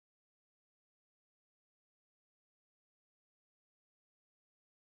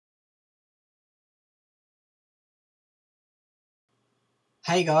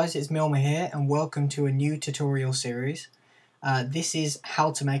Hey guys, it's Milma here and welcome to a new tutorial series. This is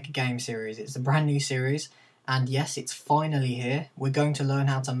how to make a game series. It's a brand new series and yes, it's finally here. We're going to learn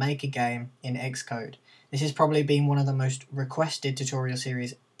how to make a game in Xcode. This has probably been one of the most requested tutorial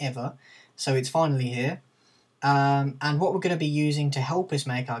series ever, so it's finally here. And what we're going to be using to help us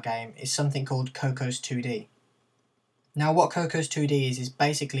make our game is something called Cocos2D. Now what Cocos2D is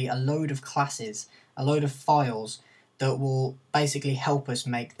basically a load of classes, a load of files that will basically help us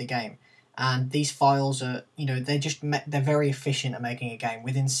make the game. And these files are, they're very efficient at making a game.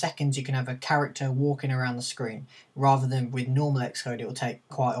 Within seconds you can have a character walking around the screen, rather than with normal Xcode it will take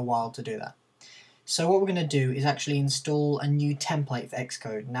quite a while to do that. So what we're going to do is actually install a new template for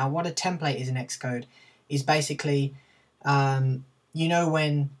Xcode. Now what a template is in Xcode is basically,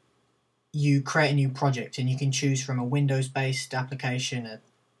 when you create a new project and you can choose from a Windows based application, a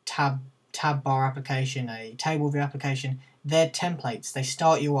tab bar application, a table view application. They're templates. They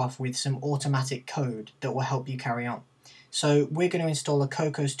start you off with some automatic code that will help you carry on. So we're going to install a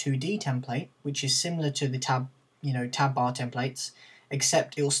Cocos2D template, which is similar to the tab bar templates,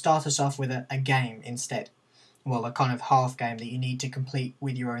 except it will start us off with a game instead. Well, a kind of half game that you need to complete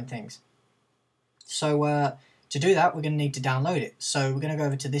with your own things. So to do that, we're going to need to download it. So we're going to go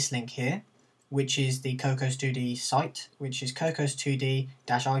over to this link here, which is the Cocos2D site, which is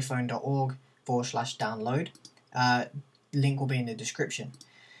cocos2d-iphone.org/download. Link will be in the description.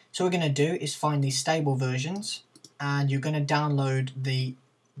 So what we're going to do is find the stable versions, and you're going to download the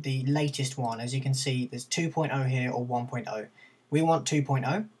latest one. As you can see, there's 2.0 here or 1.0. We want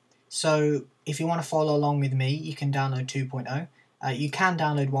 2.0. So if you want to follow along with me, you can download 2.0. You can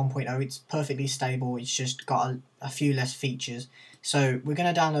download 1.0, it's perfectly stable, it's just got a few less features. So we're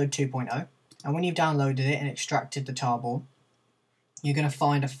going to download 2.0. And when you've downloaded it and extracted the tarball, you're going to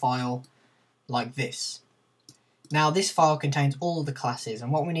find a file like this. Now this file contains all the classes,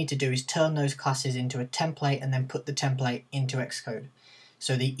 and what we need to do is turn those classes into a template and then put the template into Xcode.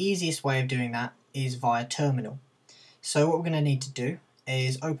 So the easiest way of doing that is via terminal. So what we're going to need to do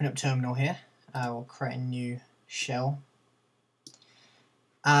is open up terminal here. We'll create a new shell.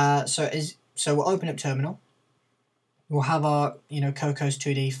 So we'll open up terminal. We'll have our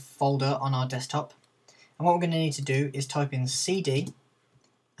Cocos2D folder on our desktop, and what we're going to need to do is type in cd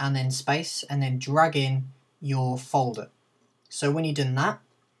and then space and then drag in your folder. So when you've done that,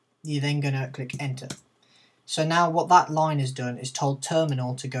 you're then going to click enter. So now what that line has done is told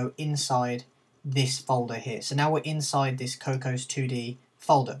terminal to go inside this folder here. So now we're inside this Cocos2D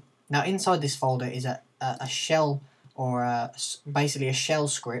folder. Now inside this folder is a shell, or basically a shell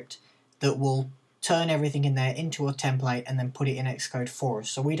script that will turn everything in there into a template and then put it in Xcode for us,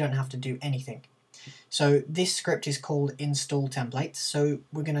 so we don't have to do anything. So this script is called install-templates. So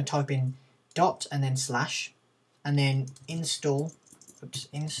we're going to type in dot and then slash and then install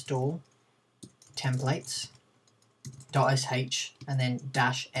templates.sh and then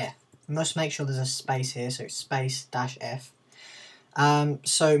 -f. You must make sure there's a space here, so space -f.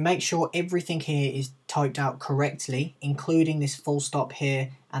 So make sure everything here is typed out correctly, including this full stop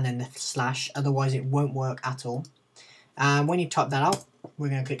here and then the slash, otherwise it won't work at all. And when you type that out, we're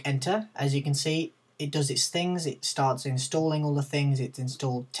going to click enter. As you can see, it does its things. It starts installing all the things. It's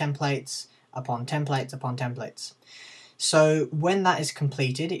installed templates upon templates upon templates. So when that is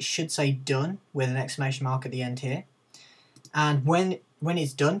completed, it should say done with an exclamation mark at the end here. And when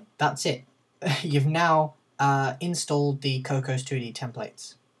it's done, that's it. You've now installed the Cocos2D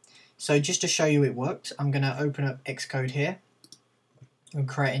templates. So just to show you it worked, I'm going to open up Xcode here and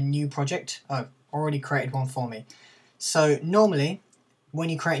create a new project. Oh, already created one for me. So normally, when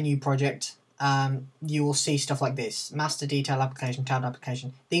you create a new project, you will see stuff like this: master detail application, tab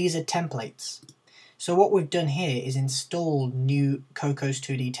application. These are templates. So what we've done here is installed new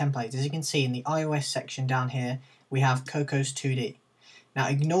Cocos2D templates. As you can see in the iOS section down here, we have Cocos2D. Now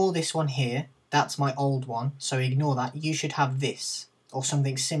ignore this one here. That's my old one, so ignore that. You should have this, or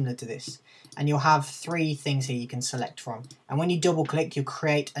something similar to this. And you'll have three things here you can select from. And when you double click, you'll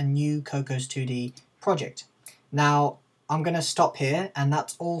create a new Cocos2D project. Now, I'm going to stop here, and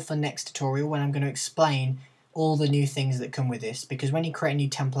that's all for next tutorial, when I'm going to explain all the new things that come with this. Because when you create a new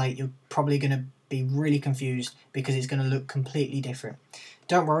template, you're probably going to be really confused because it's going to look completely different.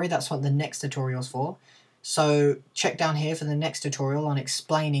 Don't worry, that's what the next tutorial's for. So check down here for the next tutorial on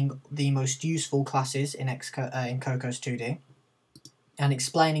explaining the most useful classes in Cocos2D and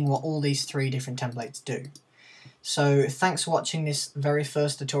explaining what all these three different templates do. So thanks for watching this very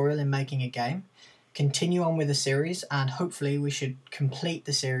first tutorial in making a game. Continue on with the series, and hopefully we should complete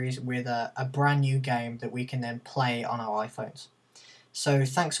the series with a brand new game that we can then play on our iPhones. So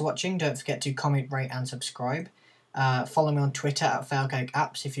thanks for watching. Don't forget to comment, rate and subscribe. Follow me on Twitter at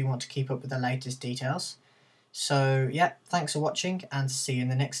FailcakeApps if you want to keep up with the latest details. So yeah, thanks for watching and see you in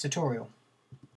the next tutorial.